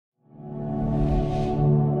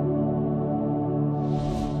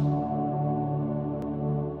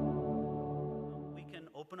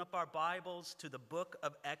up our Bibles to the book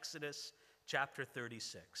of Exodus, chapter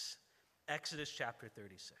 36. Exodus chapter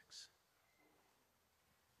 36.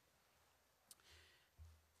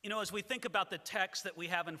 You know, as we think about the text that we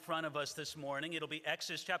have in front of us this morning, it'll be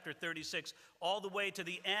Exodus chapter 36 all the way to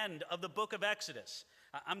the end of the book of Exodus.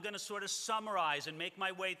 I'm going to sort of summarize and make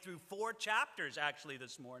my way through 4 chapters actually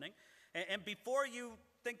this morning. And before you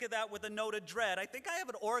think of that with a note of dread, I think I have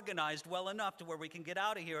it organized well enough to where we can get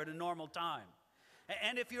out of here at a normal time.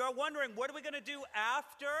 And if you are wondering, what are we going to do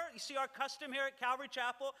after? You see, our custom here at Calvary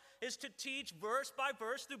Chapel is to teach verse by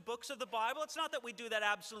verse through books of the Bible. It's not that we do that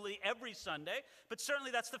absolutely every Sunday, but certainly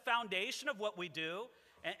that's the foundation of what we do.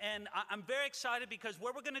 And I'm very excited because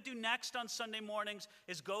what we're going to do next on Sunday mornings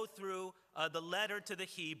is go through the letter to the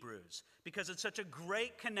Hebrews, because it's such a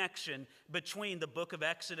great connection between the book of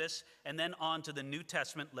Exodus and then on to the New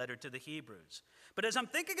Testament letter to the Hebrews. But as I'm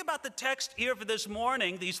thinking about the text here for this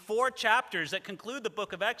morning, these 4 chapters that conclude the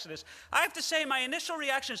book of Exodus, I have to say my initial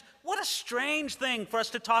reaction is, what a strange thing for us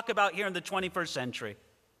to talk about here in the 21st century.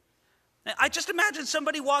 I just imagine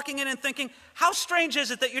somebody walking in and thinking, how strange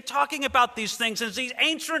is it that you're talking about these things and these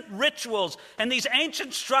ancient rituals and these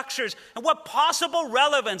ancient structures, and what possible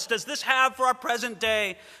relevance does this have for our present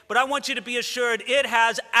day? But I want you to be assured it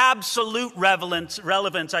has absolute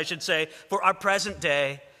relevance, I should say, for our present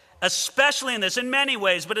day, especially in this, in many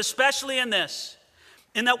ways, but especially in this.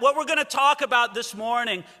 In that what we're going to talk about this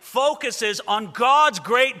morning focuses on God's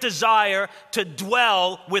great desire to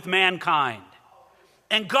dwell with mankind.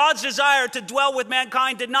 And God's desire to dwell with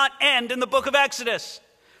mankind did not end in the book of Exodus.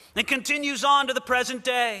 It continues on to the present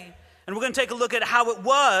day. And we're going to take a look at how it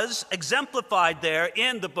was exemplified there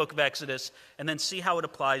in the book of Exodus, and then see how it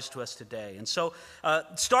applies to us today. And so,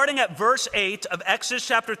 starting at verse 8 of Exodus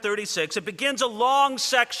chapter 36, it begins a long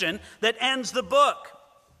section that ends the book.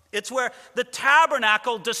 It's where the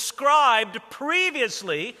tabernacle described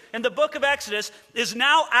previously in the book of Exodus is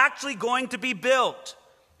now actually going to be built.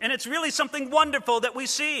 And it's really something wonderful that we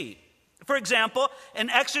see. For example, in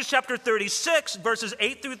Exodus chapter 36, verses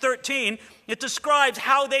 8 through 13, it describes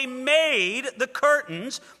how they made the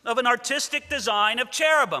curtains of an artistic design of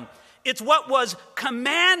cherubim. It's what was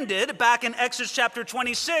commanded back in Exodus chapter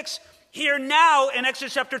 26. Here now in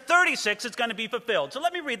Exodus chapter 36, it's going to be fulfilled. So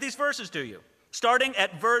let me read these verses to you. Starting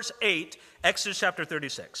at verse 8, Exodus chapter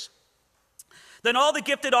 36. Then all the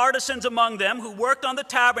gifted artisans among them who worked on the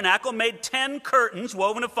tabernacle made 10 curtains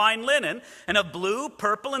woven of fine linen and of blue,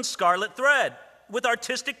 purple, and scarlet thread. With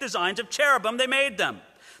artistic designs of cherubim they made them.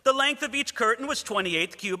 The length of each curtain was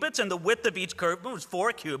 28 cubits, and the width of each curtain was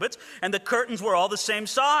 4 cubits, and the curtains were all the same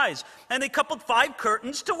size. And they coupled 5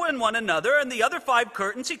 curtains to one another, and the other 5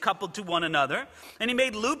 curtains he coupled to one another. And he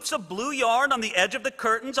made loops of blue yarn on the edge of the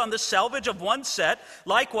curtains on the selvage of one set.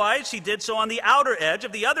 Likewise, he did so on the outer edge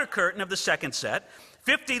of the other curtain of the second set.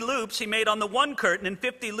 50 loops he made on the one curtain, and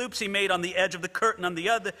 50 loops he made on the edge of the curtain on the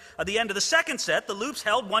other, at the end of the second set. The loops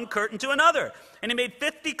held one curtain to another. And he made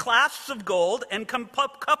 50 clasps of gold and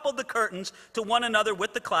coupled the curtains to one another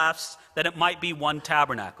with the clasps, that it might be one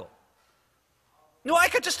tabernacle. No, I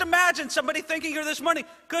could just imagine somebody thinking here this morning,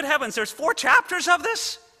 good heavens, there's 4 chapters of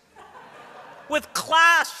this? With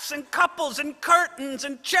clasps and couples and curtains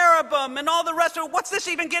and cherubim and all the rest of it. What's this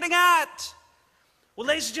even getting at? Well,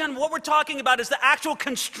 ladies and gentlemen, what we're talking about is the actual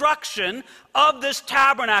construction of this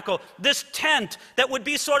tabernacle, this tent that would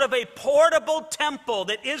be sort of a portable temple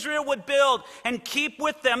that Israel would build and keep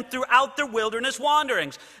with them throughout their wilderness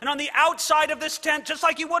wanderings. And on the outside of this tent, just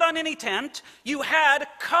like you would on any tent, you had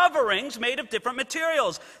coverings made of different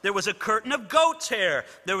materials. There was a curtain of goat's hair.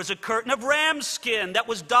 There was a curtain of ram's skin that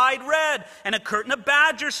was dyed red, and a curtain of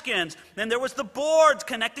badger skins. Then there was the boards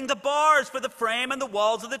connecting the bars for the frame and the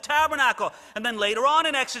walls of the tabernacle. And then later on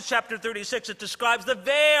in Exodus chapter 36, it describes the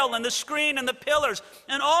veil and the screen and the pillars.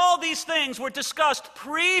 And all these things were discussed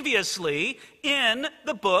previously in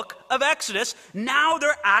the book of Exodus. Now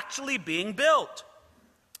they're actually being built.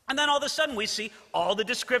 And then all of a sudden we see all the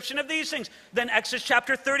description of these things. Then Exodus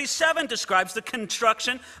chapter 37 describes the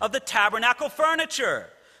construction of the tabernacle furniture.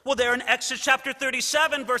 Well, there in Exodus chapter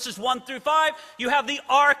 37, verses 1 through 5, you have the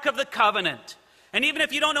Ark of the Covenant. And even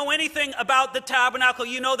if you don't know anything about the tabernacle,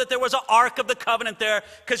 you know that there was an Ark of the Covenant there,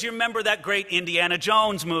 because you remember that great Indiana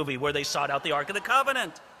Jones movie where they sought out the Ark of the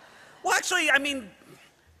Covenant. Well, actually, I mean,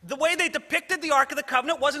 the way they depicted the Ark of the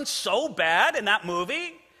Covenant wasn't so bad in that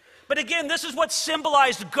movie. But again, this is what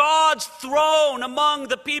symbolized God's throne among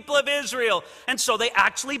the people of Israel. And so they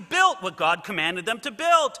actually built what God commanded them to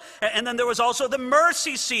build. And then there was also the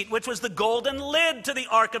mercy seat, which was the golden lid to the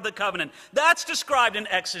Ark of the Covenant. That's described in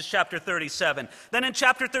Exodus chapter 37. Then in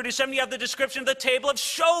chapter 37, you have the description of the table of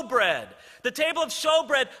showbread. The table of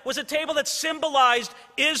showbread was a table that symbolized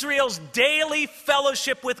Israel's daily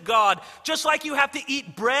fellowship with God. Just like you have to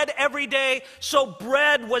eat bread every day, so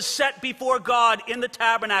bread was set before God in the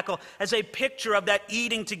tabernacle as a picture of that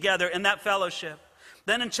eating together and that fellowship.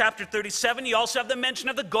 Then in chapter 37, you also have the mention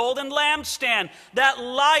of the golden lampstand, that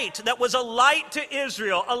light that was a light to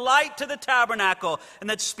Israel, a light to the tabernacle, and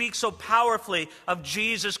that speaks so powerfully of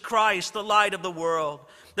Jesus Christ, the light of the world.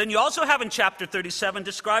 Then you also have in chapter 37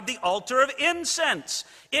 described the altar of incense.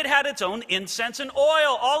 It had its own incense and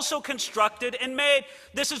oil, also constructed and made.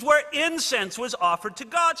 This is where incense was offered to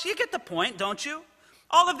God. So you get the point, don't you?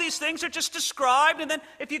 All of these things are just described, and then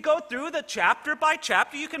if you go through the chapter by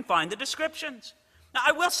chapter, you can find the descriptions. Now,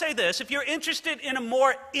 I will say this, if you're interested in a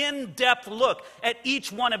more in-depth look at each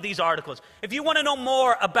one of these articles, if you want to know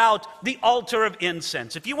more about the altar of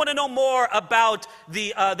incense, if you want to know more about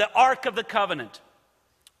the Ark of the Covenant,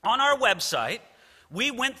 on our website, we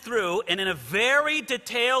went through and in a very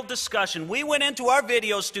detailed discussion, we went into our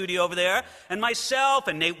video studio over there, and myself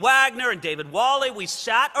and Nate Wagner and David Wally, we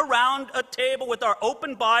sat around a table with our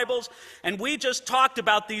open Bibles, and we just talked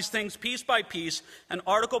about these things piece by piece and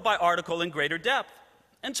article by article in greater depth.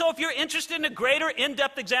 And so if you're interested in a greater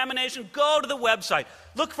in-depth examination, go to the website.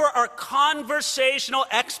 Look for our conversational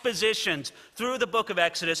expositions through the book of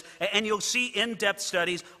Exodus, and you'll see in-depth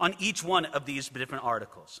studies on each one of these different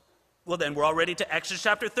articles. Well, then, we're already to Exodus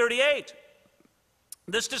chapter 38.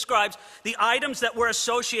 This describes the items that were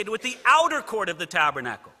associated with the outer court of the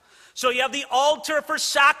tabernacle. So you have the altar for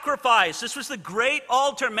sacrifice. This was the great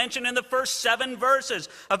altar mentioned in the first 7 verses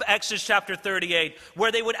of Exodus chapter 38, where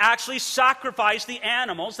they would actually sacrifice the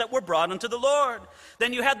animals that were brought unto the Lord.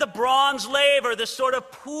 Then you had the bronze laver, this sort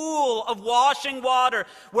of pool of washing water,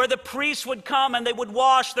 where the priests would come and they would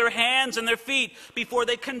wash their hands and their feet before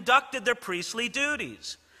they conducted their priestly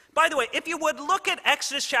duties. By the way, if you would look at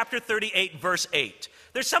Exodus chapter 38, verse 8,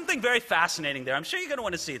 there's something very fascinating there. I'm sure you're going to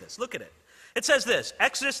want to see this. Look at it. It says this,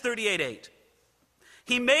 Exodus 38:8.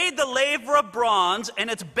 He made the laver of bronze and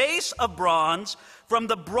its base of bronze from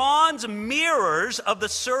the bronze mirrors of the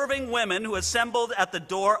serving women who assembled at the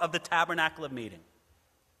door of the tabernacle of meeting.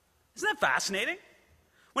 Isn't that fascinating?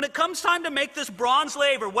 When it comes time to make this bronze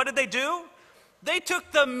laver, what did they do? They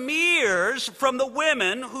took the mirrors from the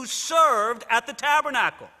women who served at the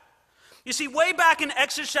tabernacle. You see, way back in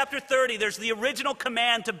Exodus chapter 30, there's the original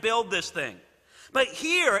command to build this thing. But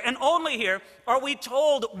here, and only here, are we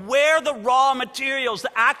told where the raw materials,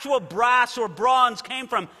 the actual brass or bronze came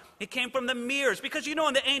from. It came from the mirrors. Because you know,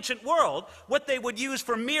 in the ancient world, what they would use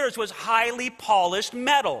for mirrors was highly polished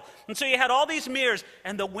metal. And so you had all these mirrors,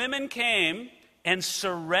 and the women came and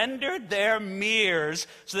surrendered their mirrors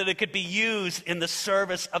so that it could be used in the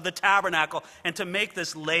service of the tabernacle and to make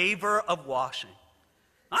this laver of washing.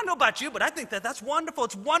 I don't know about you, but I think that that's wonderful.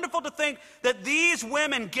 It's wonderful to think that these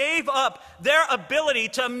women gave up their ability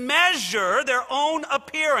to measure their own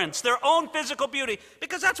appearance, their own physical beauty,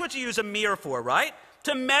 because that's what you use a mirror for, right?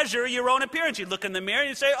 To measure your own appearance. You look in the mirror and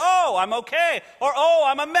you say, oh, I'm okay, or oh,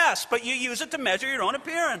 I'm a mess, but you use it to measure your own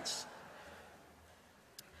appearance.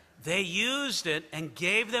 They used it and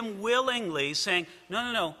gave them willingly, saying,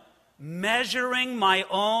 no. Measuring my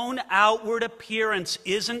own outward appearance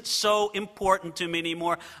isn't so important to me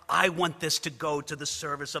anymore. I want this to go to the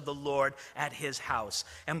service of the Lord at his house.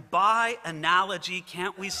 And by analogy,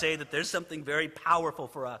 can't we say that there's something very powerful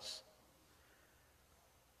for us?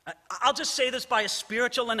 I'll just say this by a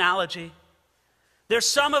spiritual analogy. There's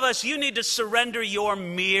some of us, you need to surrender your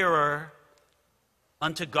mirror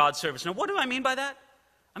unto God's service. Now, what do I mean by that?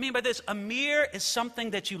 I mean by this, a mirror is something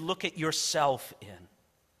that you look at yourself in.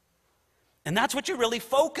 And that's what you're really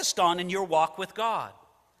focused on in your walk with God.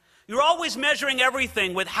 You're always measuring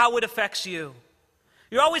everything with how it affects you.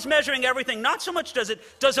 You're always measuring everything, not so much does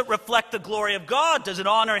it reflect the glory of God, does it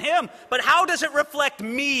honor him, but how does it reflect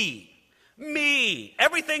me? Me.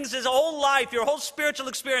 Everything's his whole life, your whole spiritual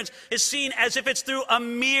experience is seen as if it's through a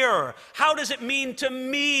mirror. How does it mean to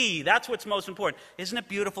me? That's what's most important. Isn't it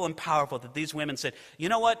beautiful and powerful that these women said, you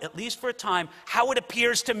know what, at least for a time, how it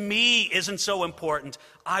appears to me isn't so important.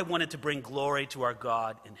 I wanted to bring glory to our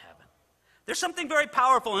God in heaven. There's something very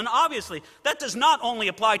powerful, and obviously, that does not only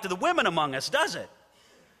apply to the women among us, does it?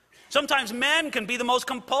 Sometimes men can be the most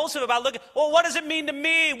compulsive about looking, well, what does it mean to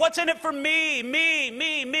me? What's in it for me?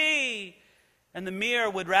 Me. And the mirror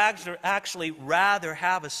would actually rather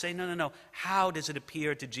have us say, no. How does it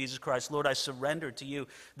appear to Jesus Christ? Lord, I surrender to you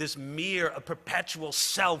this mere, a perpetual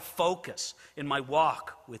self-focus in my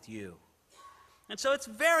walk with you. And so it's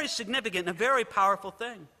very significant and a very powerful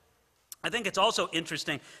thing. I think it's also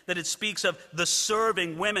interesting that it speaks of the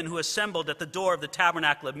serving women who assembled at the door of the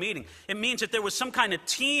tabernacle of meeting. It means that there was some kind of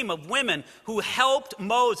team of women who helped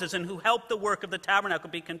Moses and who helped the work of the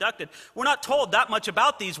tabernacle be conducted. We're not told that much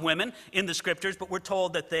about these women in the scriptures, but we're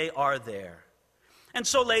told that they are there. And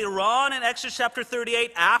so later on in Exodus chapter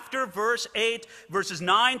 38, after verse 8, verses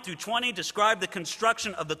 9 through 20 describe the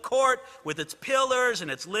construction of the court with its pillars and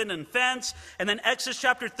its linen fence. And then Exodus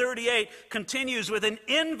chapter 38 continues with an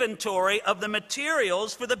inventory of the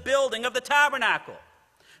materials for the building of the tabernacle.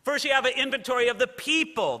 First you have an inventory of the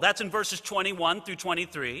people. That's in verses 21 through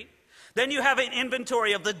 23. Then you have an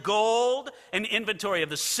inventory of the gold, an inventory of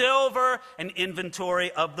the silver, an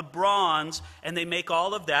inventory of the bronze, and they make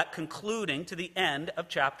all of that concluding to the end of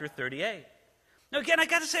chapter 38. Now again, I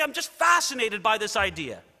got to say, I'm just fascinated by this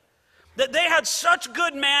idea that they had such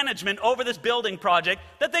good management over this building project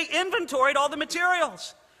that they inventoried all the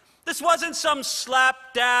materials. This wasn't some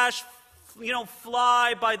slapdash,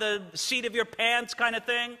 fly by the seat of your pants kind of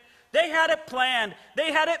thing. They had it planned,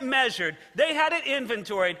 they had it measured, they had it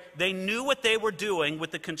inventoried. They knew what they were doing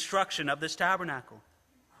with the construction of this tabernacle.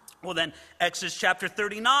 Well then, Exodus chapter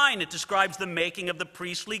 39, it describes the making of the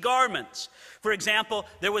priestly garments. For example,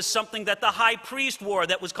 there was something that the high priest wore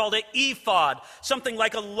that was called an ephod, something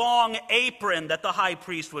like a long apron that the high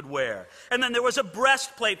priest would wear. And then there was a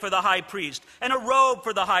breastplate for the high priest, and a robe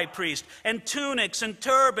for the high priest, and tunics and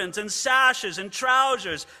turbans and sashes and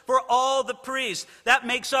trousers for all the priests. That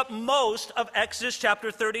makes up most of Exodus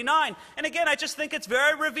chapter 39. And again, I just think it's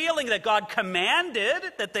very revealing that God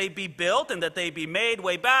commanded that they be built and that they be made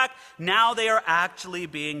way back. Now they are actually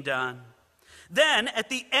being done. Then, at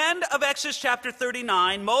the end of Exodus chapter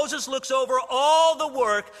 39, Moses looks over all the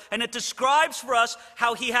work, and it describes for us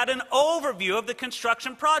how he had an overview of the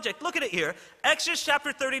construction project. Look at it here. Exodus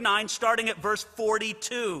chapter 39, starting at verse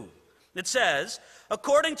 42. It says,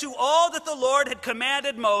 "According to all that the Lord had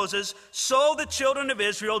commanded Moses, so the children of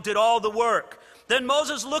Israel did all the work. Then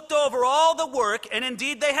Moses looked over all the work, and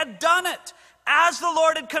indeed they had done it. As the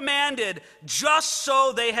Lord had commanded, just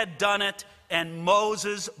so they had done it, and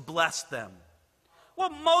Moses blessed them." Well,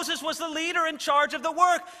 Moses was the leader in charge of the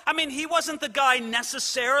work. I mean, he wasn't the guy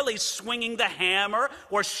necessarily swinging the hammer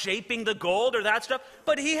or shaping the gold or that stuff,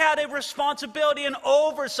 but he had a responsibility and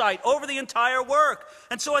oversight over the entire work.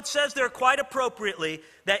 And so it says there quite appropriately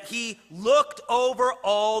that he looked over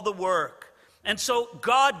all the work. And so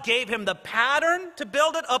God gave him the pattern to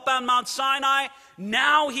build it up on Mount Sinai.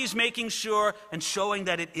 Now he's making sure and showing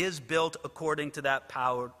that it is built according to that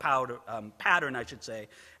pattern, I should say.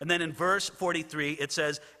 And then in verse 43, it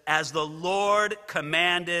says, "As the Lord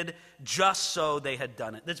commanded, just so they had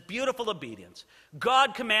done it." That's beautiful obedience.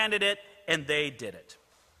 God commanded it, and they did it.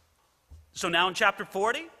 So now in chapter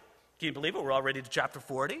 40, can you believe it? We're already to chapter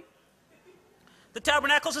 40. The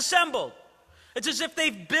tabernacle's assembled. It's as if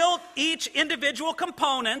they've built each individual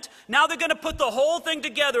component. Now they're going to put the whole thing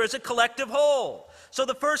together as a collective whole. So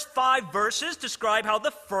the first 5 verses describe how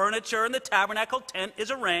the furniture in the tabernacle tent is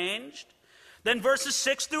arranged. Then verses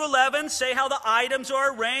 6 through 11 say how the items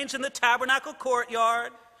are arranged in the tabernacle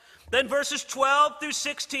courtyard. Then verses 12 through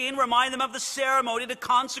 16 remind them of the ceremony to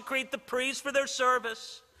consecrate the priests for their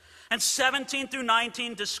service. And 17 through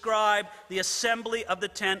 19 describe the assembly of the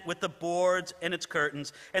tent with the boards and its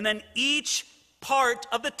curtains. And then each part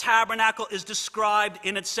of the tabernacle is described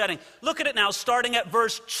in its setting. Look at it now, starting at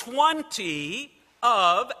verse 20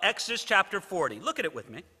 of Exodus chapter 40. Look at it with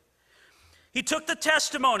me. "He took the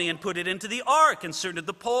testimony and put it into the ark, inserted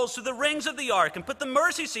the poles through the rings of the ark, and put the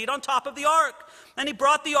mercy seat on top of the ark. And he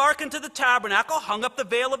brought the ark into the tabernacle, hung up the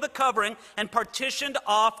veil of the covering, and partitioned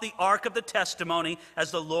off the ark of the testimony as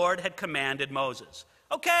the Lord had commanded Moses."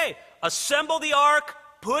 Okay, assemble the ark,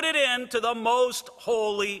 put it into the most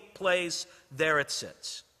holy place. There it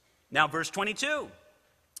sits. Now verse 22.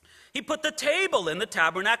 "He put the table in the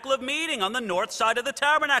tabernacle of meeting on the north side of the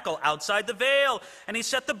tabernacle, outside the veil, and he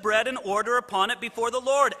set the bread in order upon it before the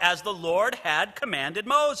Lord, as the Lord had commanded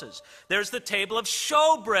Moses. There's the table of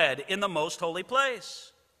showbread in the most holy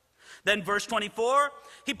place." Then verse 24,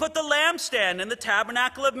 "He put the lampstand in the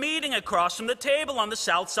tabernacle of meeting across from the table on the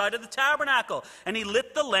south side of the tabernacle, and he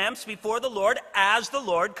lit the lamps before the Lord as the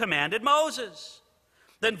Lord commanded Moses."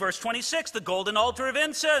 Then verse 26, "The golden altar of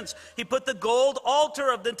incense. He put the gold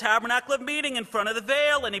altar of the tabernacle of meeting in front of the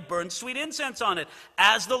veil, and he burned sweet incense on it,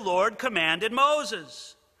 as the Lord commanded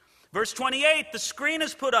Moses." Verse 28, the screen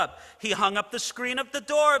is put up. He hung up the screen of the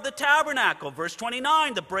door of the tabernacle. Verse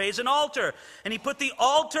 29, the brazen altar. And he put the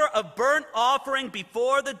altar of burnt offering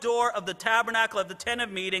before the door of the tabernacle of the tent of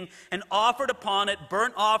meeting and offered upon it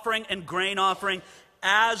burnt offering and grain offering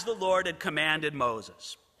as the Lord had commanded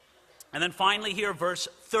Moses. And then finally here, verse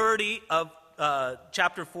 30 of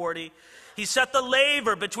chapter 40. He set the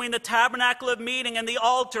laver between the tabernacle of meeting and the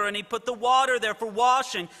altar, and he put the water there for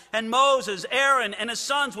washing. And Moses, Aaron, and his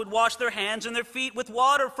sons would wash their hands and their feet with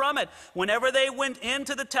water from it. Whenever they went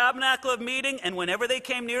into the tabernacle of meeting and whenever they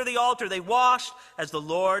came near the altar, they washed as the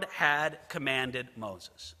Lord had commanded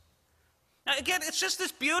Moses. Now again, it's just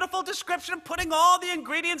this beautiful description of putting all the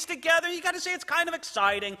ingredients together. You got to say it's kind of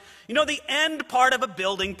exciting. You know, the end part of a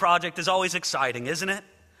building project is always exciting, isn't it?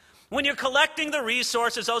 When you're collecting the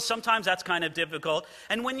resources, sometimes that's kind of difficult.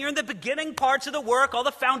 And when you're in the beginning parts of the work, all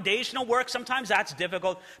the foundational work, sometimes that's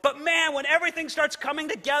difficult. But man, when everything starts coming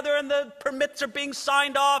together and the permits are being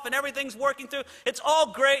signed off and everything's working through, it's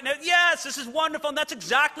all great. And yes, this is wonderful. And that's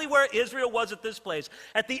exactly where Israel was at this place.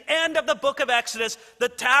 At the end of the book of Exodus, the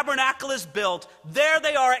tabernacle is built. There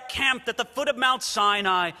they are at camp at the foot of Mount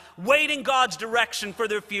Sinai, waiting God's direction for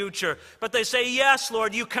their future. But they say, yes,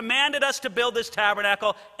 Lord, you commanded us to build this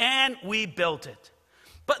tabernacle, and we built it.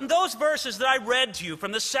 But in those verses that I read to you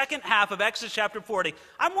from the second half of Exodus chapter 40,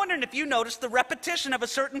 I'm wondering if you noticed the repetition of a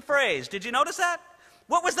certain phrase. Did you notice that?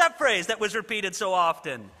 What was that phrase that was repeated so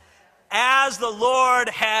often? As the Lord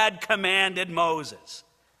had commanded Moses.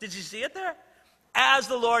 Did you see it there? As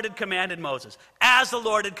the Lord had commanded Moses. As the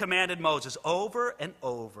Lord had commanded Moses. Over and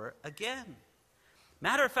over again.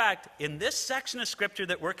 Matter of fact, in this section of scripture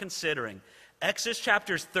that we're considering, Exodus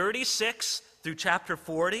chapters 36 through chapter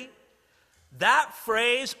 40, that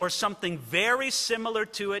phrase or something very similar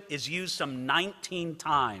to it is used some 19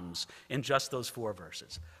 times in just those 4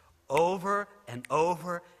 verses. Over and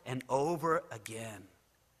over and over again.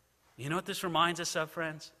 You know what this reminds us of,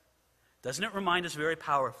 friends? Doesn't it remind us very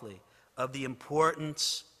powerfully of the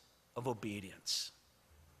importance of obedience?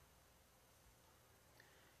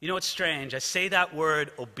 You know what's strange? I say that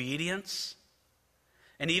word obedience,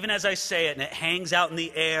 and even as I say it, and it hangs out in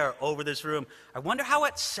the air over this room, I wonder how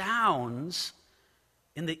it sounds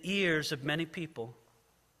in the ears of many people.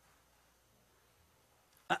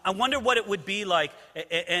 I wonder what it would be like,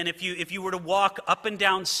 and if you were to walk up and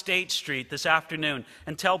down State Street this afternoon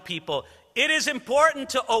and tell people, it is important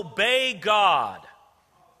to obey God.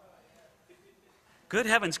 Good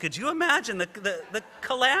heavens, could you imagine the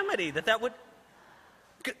calamity that would...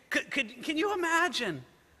 Can you imagine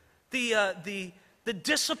the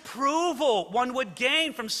disapproval one would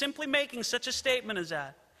gain from simply making such a statement as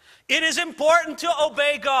that? It is important to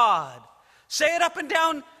obey God. Say it up and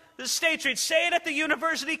down the State Street. Say it at the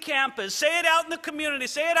university campus. Say it out in the community.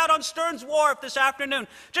 Say it out on Stearns Wharf this afternoon.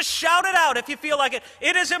 Just shout it out if you feel like it.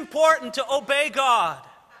 It is important to obey God.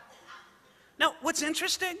 Now, what's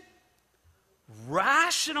interesting?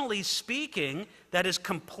 Rationally speaking, that is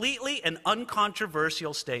completely an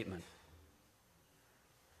uncontroversial statement.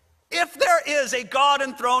 If there is a God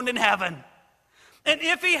enthroned in heaven, and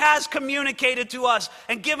if he has communicated to us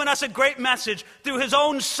and given us a great message through his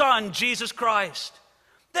own Son, Jesus Christ,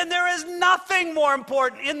 then there is nothing more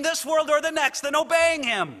important in this world or the next than obeying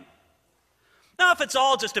him. Now, if it's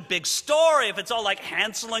all just a big story, if it's all like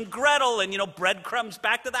Hansel and Gretel and, breadcrumbs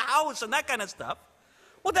back to the house and that kind of stuff,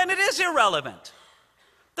 well, then it is irrelevant.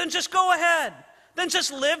 Then just go ahead. Then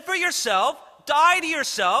just live for yourself. Die to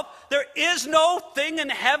yourself. There is no thing in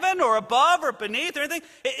heaven or above or beneath or anything.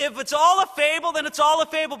 If it's all a fable, then it's all a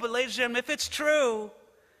fable. But ladies and gentlemen, if it's true,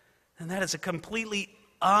 then that is a completely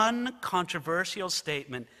uncontroversial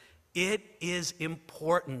statement. It is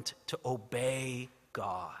important to obey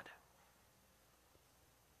God.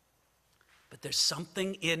 But there's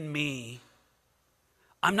something in me.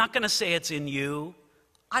 I'm not going to say it's in you.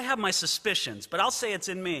 I have my suspicions, but I'll say it's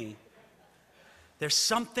in me. There's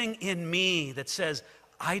something in me that says,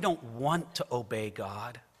 I don't want to obey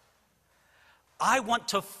God. I want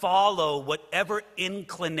to follow whatever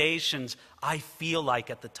inclinations I feel like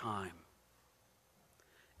at the time.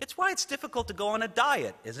 It's why it's difficult to go on a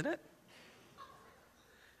diet, isn't it?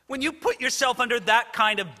 When you put yourself under that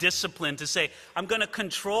kind of discipline to say, I'm going to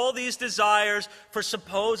control these desires for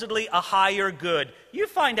supposedly a higher good, you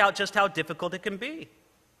find out just how difficult it can be.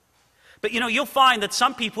 But you'll find that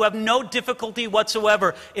some people who have no difficulty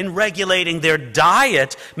whatsoever in regulating their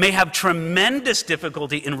diet may have tremendous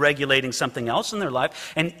difficulty in regulating something else in their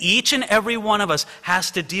life. And each and every one of us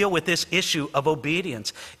has to deal with this issue of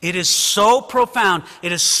obedience. It is so profound,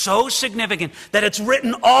 it is so significant that it's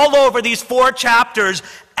written all over these 4 chapters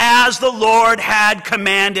as the Lord had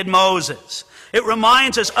commanded Moses. It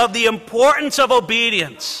reminds us of the importance of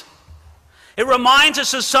obedience. It reminds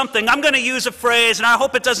us of something. I'm going to use a phrase, and I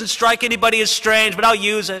hope it doesn't strike anybody as strange, but I'll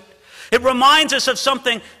use it. It reminds us of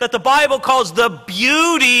something that the Bible calls the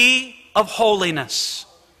beauty of holiness.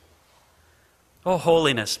 Oh,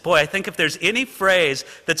 holiness. Boy, I think if there's any phrase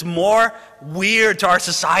that's more weird to our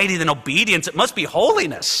society than obedience, it must be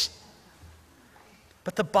holiness.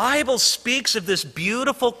 But the Bible speaks of this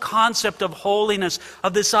beautiful concept of holiness,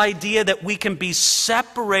 of this idea that we can be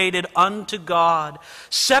separated unto God,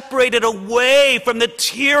 separated away from the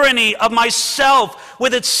tyranny of myself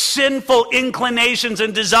with its sinful inclinations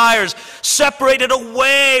and desires, separated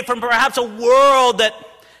away from perhaps a world that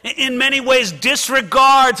in many ways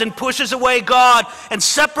disregards and pushes away God, and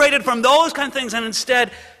separated from those kind of things, and instead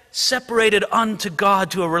separated unto God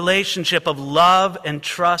to a relationship of love and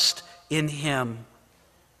trust in Him.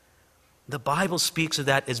 The Bible speaks of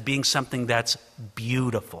that as being something that's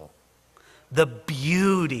beautiful. The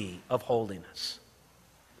beauty of holiness.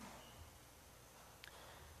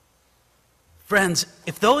 Friends,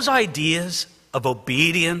 if those ideas of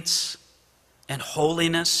obedience and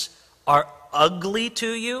holiness are ugly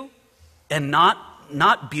to you and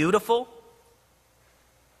not beautiful,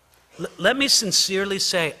 let me sincerely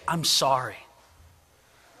say, I'm sorry.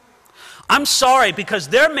 I'm sorry, because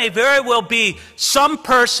there may very well be some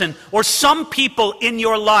person or some people in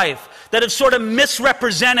your life that have sort of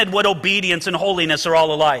misrepresented what obedience and holiness are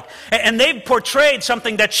all alike. And they've portrayed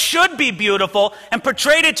something that should be beautiful and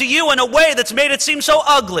portrayed it to you in a way that's made it seem so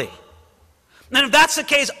ugly. And if that's the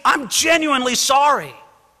case, I'm genuinely sorry.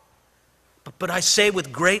 But I say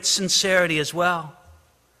with great sincerity as well,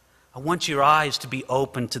 I want your eyes to be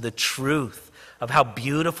open to the truth of how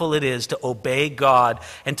beautiful it is to obey God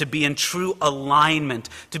and to be in true alignment,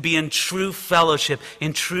 to be in true fellowship,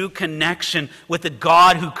 in true connection with the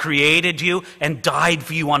God who created you and died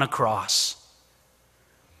for you on a cross.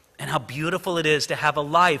 And how beautiful it is to have a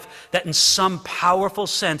life that in some powerful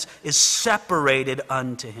sense is separated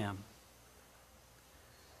unto Him.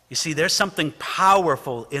 You see, there's something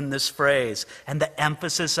powerful in this phrase and the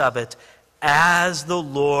emphasis of it, as the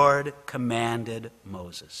Lord commanded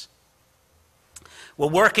Moses. We're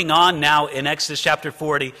working on now in Exodus chapter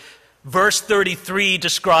 40. Verse 33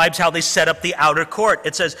 describes how they set up the outer court.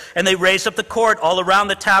 It says, and they raised up the court all around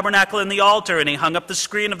the tabernacle and the altar, and he hung up the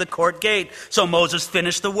screen of the court gate. So Moses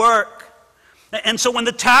finished the work. And so when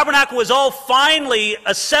the tabernacle was all finally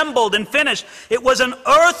assembled and finished, it was an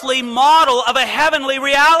earthly model of a heavenly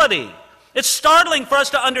reality. It's startling for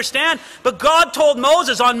us to understand, but God told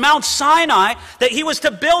Moses on Mount Sinai that he was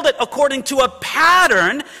to build it according to a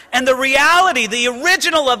pattern, and the reality, the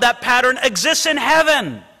original of that pattern, exists in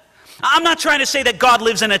heaven. I'm not trying to say that God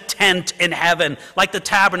lives in a tent in heaven, like the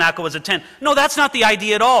tabernacle was a tent. No, that's not the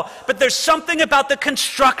idea at all. But there's something about the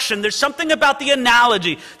construction, there's something about the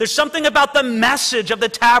analogy, there's something about the message of the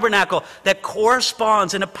tabernacle that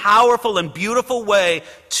corresponds in a powerful and beautiful way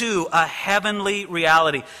to a heavenly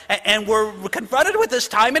reality. And we're confronted with this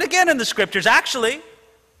time and again in the scriptures, actually.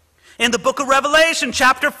 In the book of Revelation,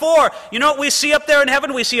 chapter 4, you know what we see up there in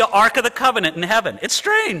heaven? We see an Ark of the Covenant in heaven. It's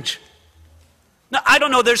strange. Now, I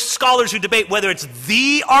don't know, there's scholars who debate whether it's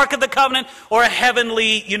the Ark of the Covenant or a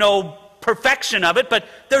heavenly, perfection of it, but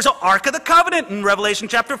there's an Ark of the Covenant in Revelation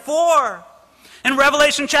chapter 4. In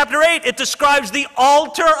Revelation chapter 8, it describes the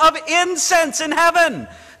altar of incense in heaven.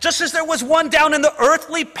 Just as there was one down in the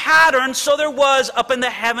earthly pattern, so there was up in the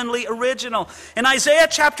heavenly original. In Isaiah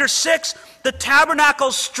chapter 6, the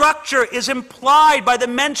tabernacle structure is implied by the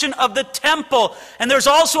mention of the temple. And there's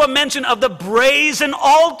also a mention of the brazen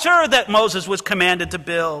altar that Moses was commanded to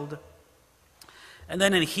build. And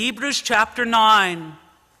then in Hebrews chapter 9,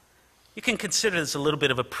 you can consider this a little bit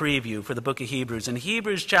of a preview for the book of Hebrews. In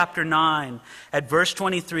Hebrews chapter 9, at verse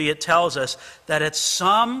 23, it tells us that at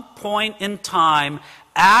some point in time,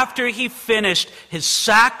 after he finished his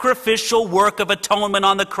sacrificial work of atonement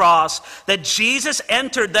on the cross, that Jesus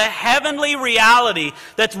entered the heavenly reality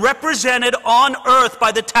that's represented on earth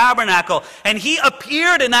by the tabernacle. And he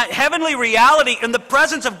appeared in that heavenly reality in the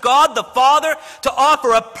presence of God the Father to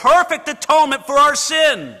offer a perfect atonement for our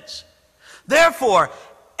sins. Therefore,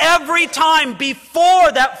 every time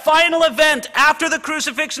before that final event after the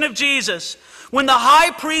crucifixion of Jesus, when the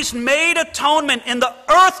high priest made atonement in the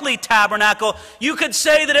earthly tabernacle, you could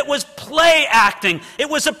say that it was play acting. It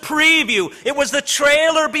was a preview. It was the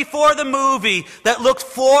trailer before the movie that looked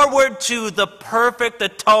forward to the perfect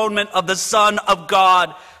atonement of the Son of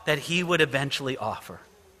God that he would eventually offer.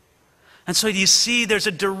 And so you see there's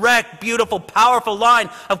a direct, beautiful, powerful line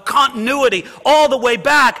of continuity all the way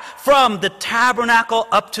back from the tabernacle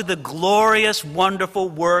up to the glorious, wonderful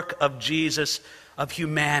work of Jesus of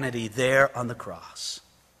humanity there on the cross.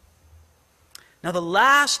 Now, the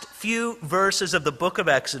last few verses of the book of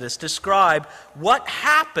Exodus describe what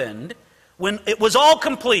happened when it was all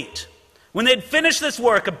complete. When they'd finished this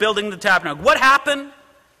work of building the tabernacle, what happened?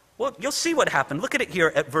 Well, you'll see what happened. Look at it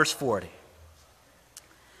here at verse 40.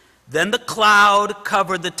 Then the cloud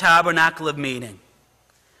covered the tabernacle of meeting,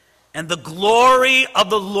 and the glory of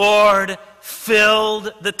the Lord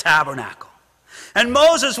filled the tabernacle. And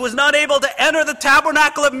Moses was not able to enter the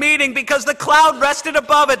tabernacle of meeting because the cloud rested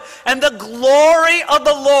above it, and the glory of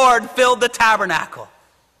the Lord filled the tabernacle.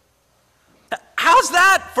 How's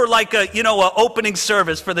that for like a opening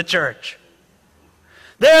service for the church?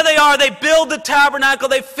 There they are, they build the tabernacle,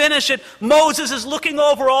 they finish it. Moses is looking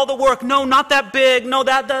over all the work. No, not that big. No,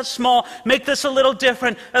 that's small. Make this a little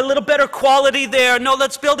different, a little better quality there. No,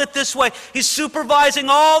 let's build it this way. He's supervising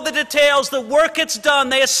all the details. The work gets done.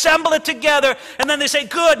 They assemble it together, and then they say,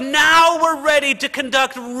 good, now we're ready to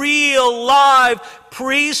conduct real, live,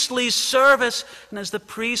 priestly service. And as the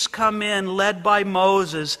priests come in, led by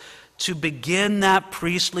Moses, to begin that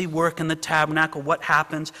priestly work in the tabernacle, what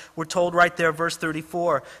happens? We're told right there, verse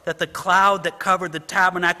 34, that the cloud that covered the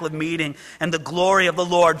tabernacle of meeting and the glory of the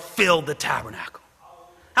Lord filled the tabernacle.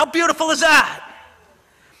 How beautiful is that?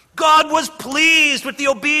 God was pleased with the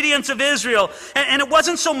obedience of Israel. And it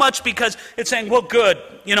wasn't so much because it's saying, well, good,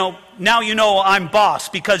 now you know I'm boss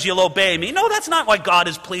because you'll obey me. No, that's not why God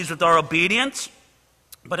is pleased with our obedience.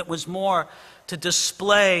 But it was more to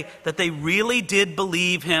display that they really did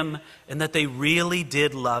believe him and that they really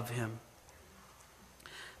did love him.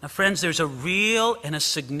 Now, friends, there's a real and a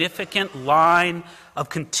significant line of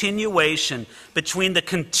continuation between the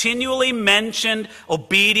continually mentioned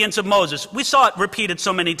obedience of Moses. We saw it repeated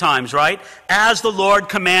so many times, right? As the Lord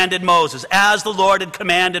commanded Moses, as the Lord had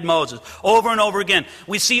commanded Moses, over and over again.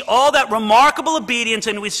 We see all that remarkable obedience,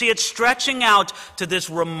 and we see it stretching out to this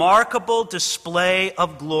remarkable display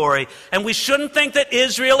of glory. And we shouldn't think that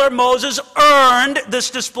Israel or Moses earned this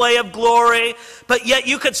display of glory, but yet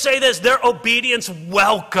you could say this, their obedience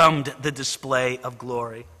welcomed the display of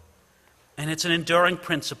glory. And it's an enduring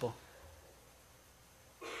principle.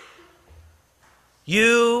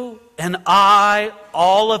 You and I,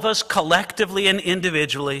 all of us collectively and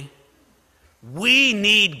individually, we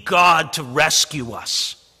need God to rescue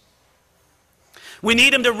us. We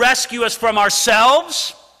need him to rescue us from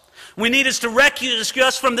ourselves. We need him to rescue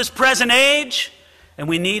us from this present age. And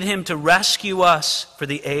we need him to rescue us for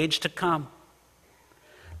the age to come.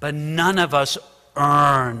 But none of us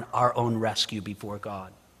earn our own rescue before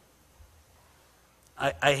God.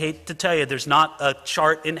 I hate to tell you, there's not a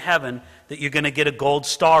chart in heaven that you're going to get a gold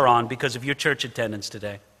star on because of your church attendance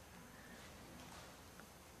today.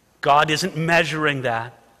 God isn't measuring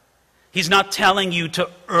that. He's not telling you to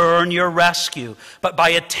earn your rescue, but by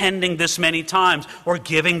attending this many times or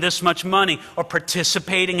giving this much money or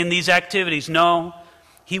participating in these activities. No,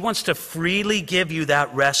 he wants to freely give you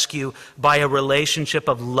that rescue by a relationship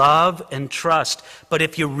of love and trust. But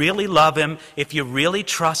if you really love him, if you really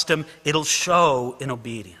trust him, it'll show in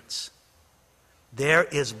obedience. There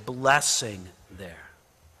is blessing there.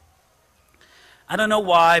 I don't know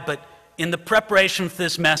why, but in the preparation for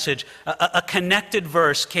this message, a connected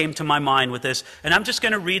verse came to my mind with this. And I'm just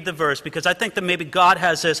going to read the verse because I think that maybe God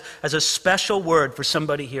has this as a special word for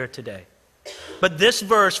somebody here today. But this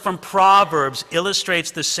verse from Proverbs illustrates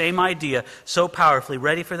the same idea so powerfully.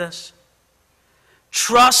 Ready for this?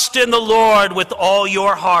 Trust in the Lord with all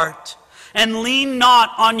your heart, and lean not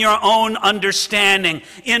on your own understanding.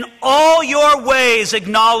 In all your ways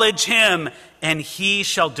acknowledge him, and he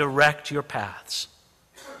shall direct your paths.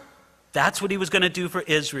 That's what he was going to do for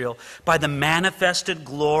Israel by the manifested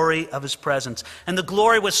glory of his presence. And the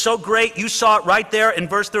glory was so great, you saw it right there in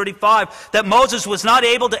verse 35, that Moses was not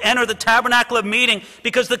able to enter the tabernacle of meeting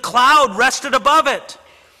because the cloud rested above it.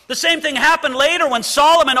 The same thing happened later when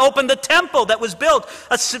Solomon opened the temple that was built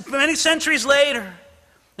many centuries later.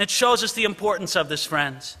 It shows us the importance of this,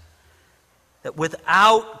 friends, that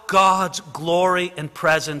without God's glory and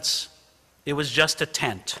presence, it was just a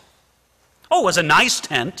tent. Oh, it was a nice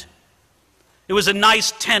tent. It was a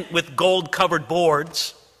nice tent with gold-covered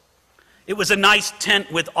boards. It was a nice tent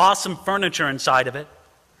with awesome furniture inside of it.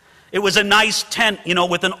 It was a nice tent,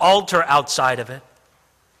 with an altar outside of it.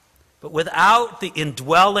 But without the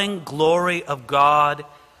indwelling glory of God,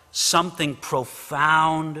 something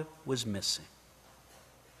profound was missing.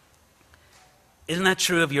 Isn't that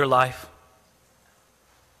true of your life?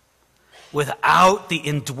 Without the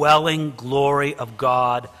indwelling glory of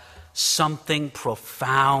God, something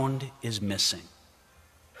profound is missing.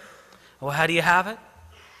 Well, how do you have it?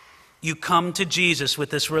 You come to Jesus with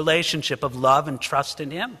this relationship of love and trust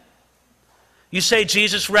in him. You say,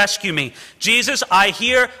 Jesus, rescue me. Jesus, I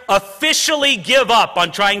here officially give up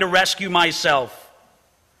on trying to rescue myself.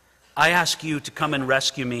 I ask you to come and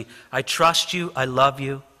rescue me. I trust you, I love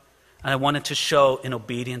you, and I want it to show in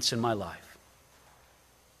obedience in my life.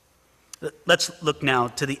 Let's look now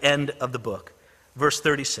to the end of the book, verse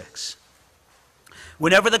 36.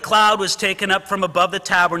 Whenever the cloud was taken up from above the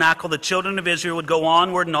tabernacle, the children of Israel would go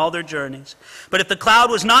onward in all their journeys. But if the cloud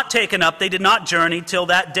was not taken up, they did not journey till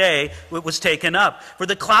that day it was taken up. For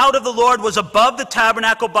the cloud of the Lord was above the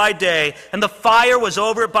tabernacle by day, and the fire was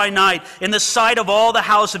over it by night, in the sight of all the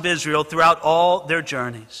house of Israel throughout all their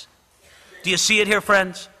journeys. Do you see it here,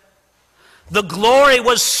 friends? The glory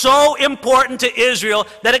was so important to Israel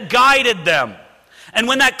that it guided them. And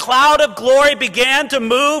when that cloud of glory began to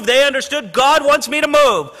move, they understood God wants me to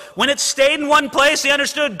move. When it stayed in one place, they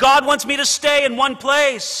understood God wants me to stay in one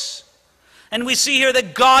place. And we see here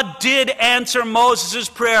that God did answer Moses'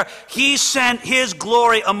 prayer. He sent his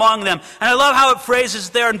glory among them. And I love how it phrases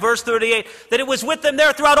there in verse 38, that it was with them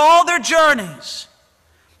there throughout all their journeys.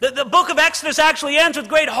 The book of Exodus actually ends with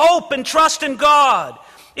great hope and trust in God.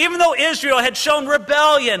 Even though Israel had shown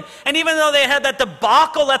rebellion, and even though they had that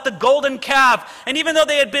debacle at the golden calf, and even though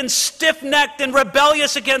they had been stiff-necked and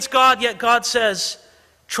rebellious against God, yet God says,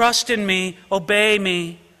 trust in me, obey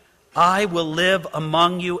me. I will live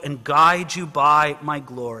among you and guide you by my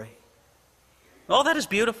glory. All that is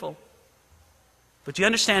beautiful. But do you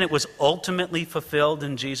understand it was ultimately fulfilled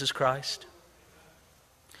in Jesus Christ?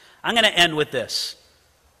 I'm going to end with this.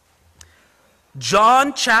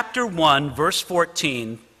 John chapter 1, verse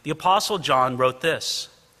 14, the Apostle John wrote this,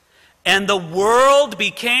 and the world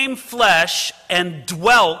became flesh and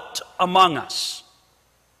dwelt among us.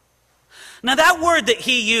 Now that word that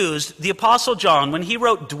he used, the Apostle John, when he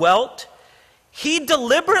wrote dwelt, he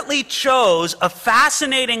deliberately chose a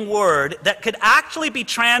fascinating word that could actually be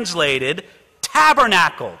translated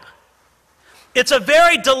tabernacled. It's a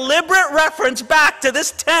very deliberate reference back to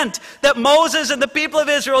this tent that Moses and the people of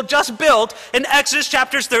Israel just built in Exodus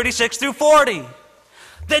chapters 36 through 40.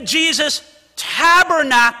 That Jesus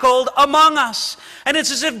tabernacled among us. And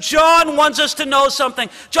it's as if John wants us to know something.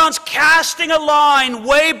 John's casting a line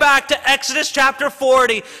way back to Exodus chapter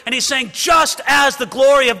 40. And he's saying, just as the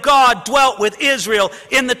glory of God dwelt with Israel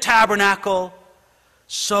in the tabernacle,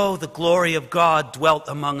 so the glory of God dwelt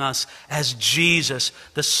among us as Jesus,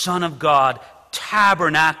 the Son of God,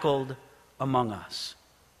 tabernacled among us.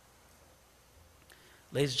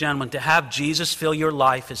 Ladies and gentlemen, to have Jesus fill your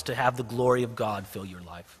life is to have the glory of God fill your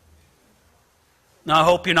life. Now, I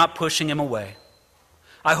hope you're not pushing him away.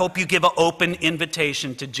 I hope you give an open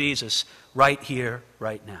invitation to Jesus right here,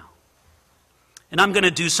 right now. And I'm going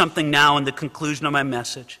to do something now in the conclusion of my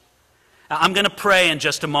message. I'm going to pray in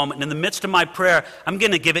just a moment. And in the midst of my prayer, I'm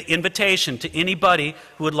going to give an invitation to anybody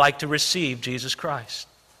who would like to receive Jesus Christ.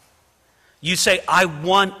 You say, I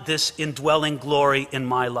want this indwelling glory in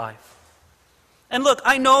my life. And look,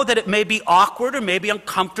 I know that it may be awkward or maybe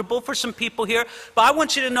uncomfortable for some people here, but I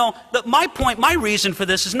want you to know that my point, my reason for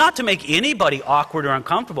this is not to make anybody awkward or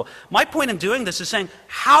uncomfortable. My point in doing this is saying,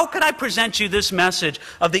 how can I present you this message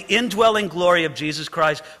of the indwelling glory of Jesus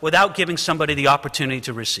Christ without giving somebody the opportunity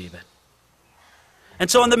to receive it? And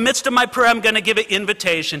so in the midst of my prayer, I'm going to give an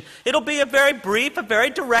invitation. It'll be a very brief, a very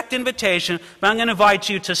direct invitation, but I'm going to invite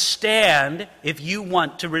you to stand if you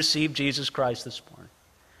want to receive Jesus Christ this morning.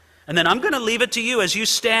 And then I'm going to leave it to you as you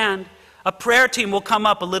stand. A prayer team will come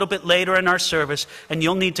up a little bit later in our service, and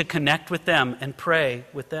you'll need to connect with them and pray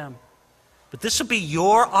with them. But this will be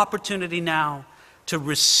your opportunity now to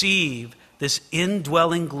receive this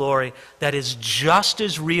indwelling glory that is just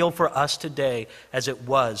as real for us today as it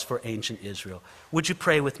was for ancient Israel. Would you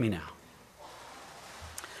pray with me now?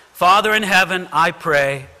 Father in heaven, I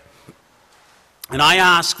pray, and I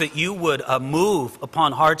ask that you would move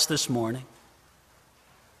upon hearts this morning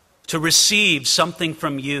to receive something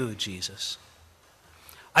from you, Jesus.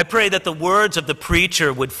 I pray that the words of the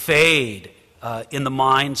preacher would fade in the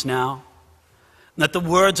minds now, and that the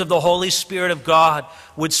words of the Holy Spirit of God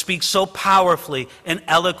would speak so powerfully and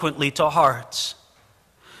eloquently to hearts.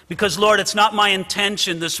 Because, Lord, it's not my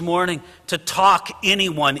intention this morning to talk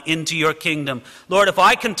anyone into your kingdom. Lord, if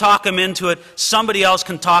I can talk them into it, somebody else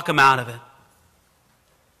can talk them out of it.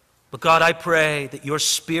 But, God, I pray that your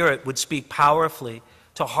Spirit would speak powerfully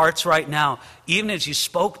to hearts right now, even as you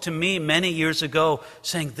spoke to me many years ago,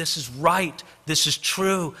 saying, this is right, this is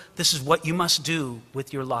true, this is what you must do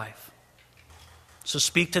with your life. So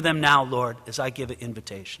speak to them now, Lord, as I give an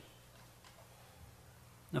invitation.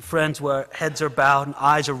 Now, friends, where heads are bowed and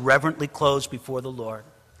eyes are reverently closed before the Lord,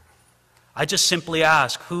 I just simply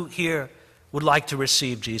ask, who here would like to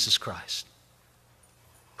receive Jesus Christ?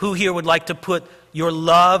 Who here would like to put your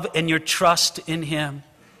love and your trust in Him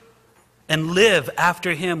and live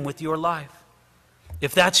after Him with your life?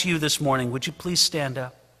 If that's you this morning, would you please stand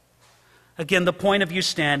up? Again, the point of you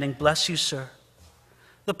standing, bless you, sir.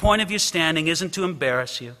 The point of you standing isn't to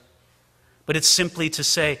embarrass you, but it's simply to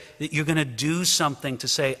say that you're going to do something to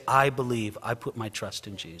say, I believe, I put my trust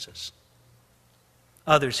in Jesus.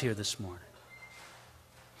 Others here this morning.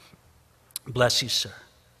 Bless you, sir.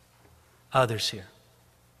 Others here.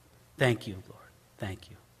 Thank you, Lord. Thank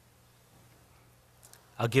you.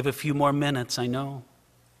 I'll give a few more minutes, I know.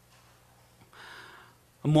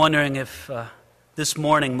 I'm wondering if this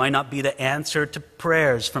morning might not be the answer to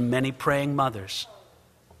prayers from many praying mothers.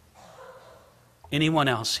 Anyone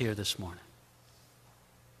else here this morning?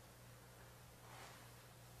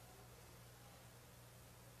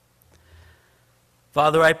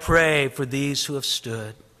 Father, I pray for these who have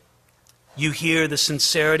stood. You hear the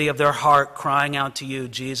sincerity of their heart crying out to you,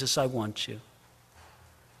 Jesus, I want you.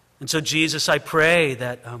 And so, Jesus, I pray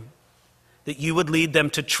that you would lead them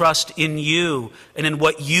to trust in you and in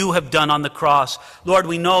what you have done on the cross. Lord,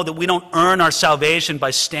 we know that we don't earn our salvation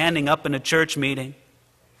by standing up in a church meeting.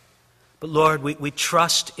 But Lord, we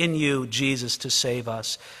trust in you, Jesus, to save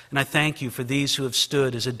us. And I thank you for these who have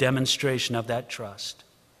stood as a demonstration of that trust.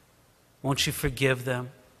 Won't you forgive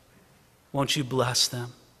them? Won't you bless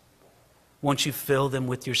them? Won't you fill them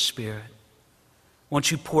with your Spirit? Won't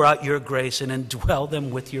you pour out your grace and indwell them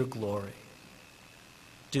with your glory?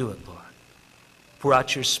 Do it, Lord. Pour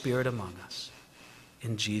out your Spirit among us.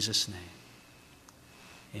 In Jesus' name,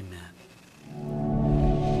 amen.